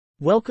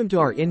Welcome to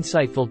our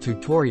insightful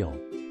tutorial,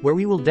 where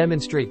we will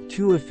demonstrate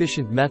two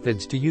efficient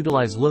methods to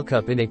utilize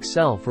lookup in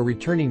Excel for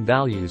returning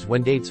values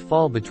when dates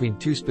fall between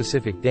two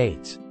specific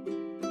dates.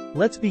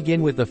 Let's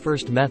begin with the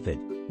first method,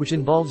 which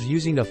involves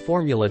using a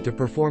formula to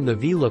perform the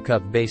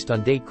VLOOKUP based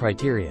on date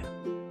criteria.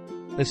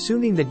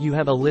 Assuming that you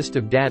have a list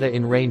of data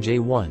in range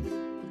A1,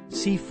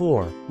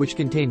 C4, which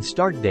contains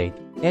start date,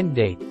 end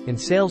date, and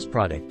sales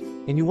product,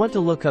 and you want to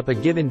look up a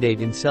given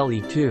date in cell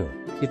E2,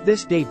 if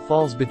this date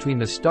falls between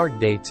the start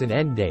dates and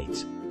end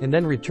dates, and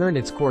then return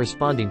its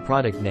corresponding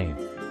product name.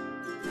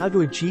 How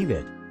to achieve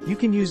it? You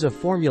can use a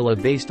formula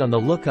based on the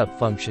lookup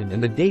function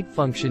and the date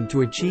function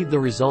to achieve the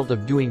result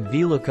of doing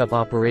VLOOKUP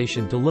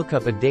operation to look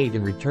up a date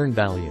and return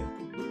value.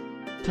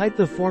 Type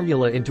the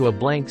formula into a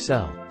blank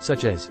cell,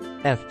 such as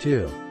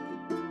F2.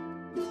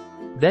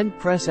 Then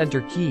press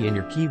Enter key in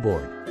your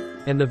keyboard,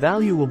 and the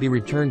value will be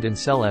returned in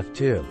cell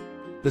F2.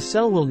 The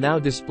cell will now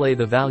display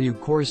the value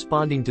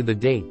corresponding to the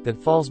date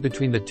that falls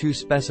between the two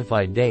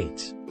specified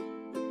dates.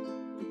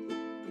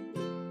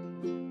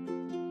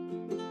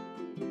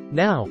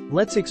 Now,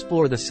 let's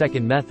explore the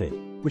second method,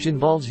 which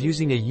involves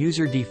using a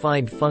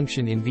user-defined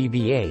function in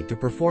VBA to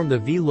perform the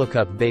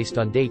VLOOKUP based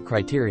on date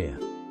criteria.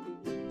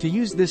 To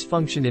use this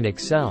function in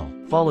Excel,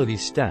 follow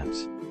these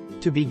steps.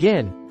 To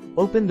begin,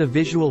 open the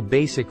Visual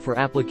Basic for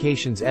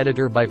Applications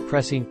editor by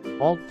pressing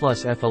Alt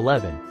plus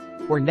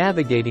F11, or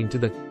navigating to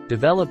the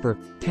Developer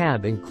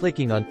tab and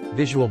clicking on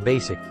Visual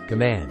Basic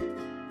command.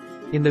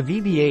 In the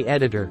VBA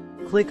editor,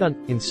 click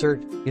on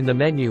Insert in the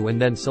menu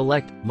and then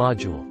select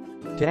Module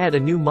to add a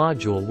new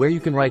module where you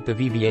can write the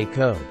VBA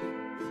code.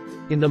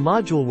 In the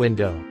module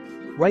window,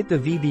 write the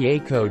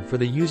VBA code for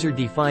the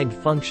user-defined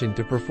function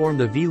to perform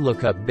the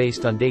VLOOKUP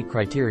based on date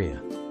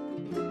criteria.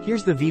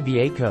 Here's the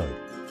VBA code.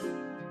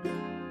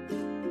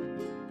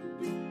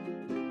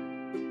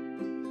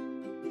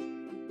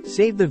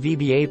 Save the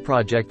VBA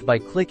project by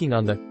clicking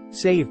on the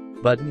Save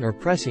button or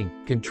pressing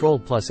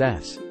Ctrl plus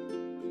S.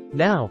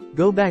 Now,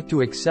 go back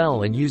to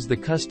Excel and use the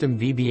custom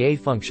VBA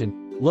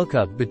function,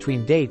 lookup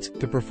between dates,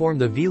 to perform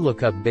the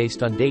VLOOKUP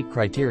based on date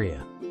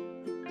criteria.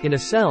 In a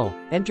cell,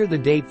 enter the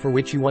date for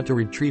which you want to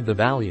retrieve the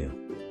value.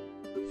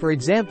 For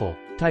example,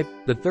 type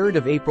the 3rd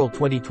of April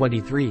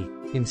 2023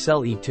 in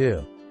cell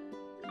E2.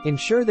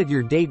 Ensure that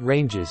your date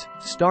ranges,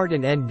 start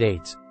and end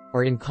dates,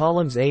 are in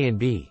columns A and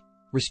B,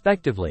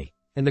 respectively,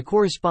 and the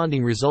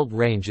corresponding result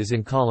range is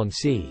in column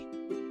C.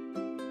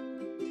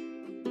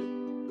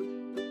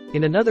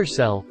 In another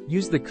cell,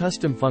 use the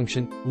custom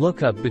function,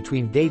 lookup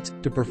between dates,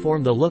 to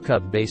perform the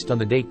lookup based on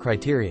the date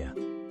criteria.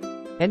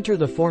 Enter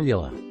the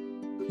formula.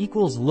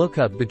 Equals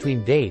lookup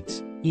between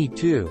dates,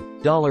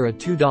 E2, $a $2, $a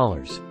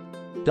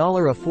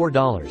 $4,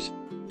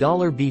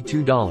 $B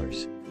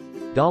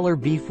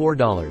 $2, B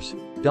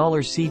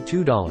 $4, C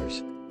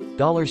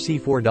 $2, C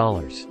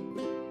 $4.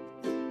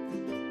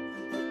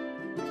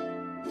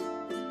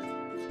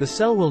 The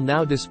cell will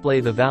now display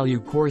the value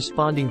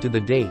corresponding to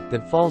the date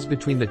that falls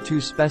between the two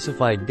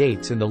specified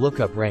dates in the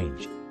lookup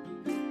range.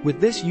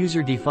 With this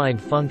user-defined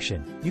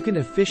function, you can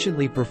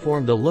efficiently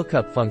perform the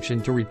lookup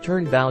function to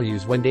return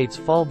values when dates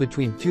fall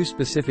between two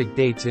specific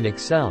dates in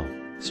Excel,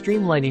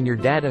 streamlining your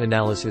data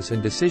analysis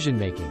and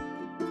decision-making.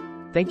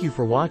 Thank you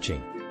for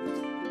watching.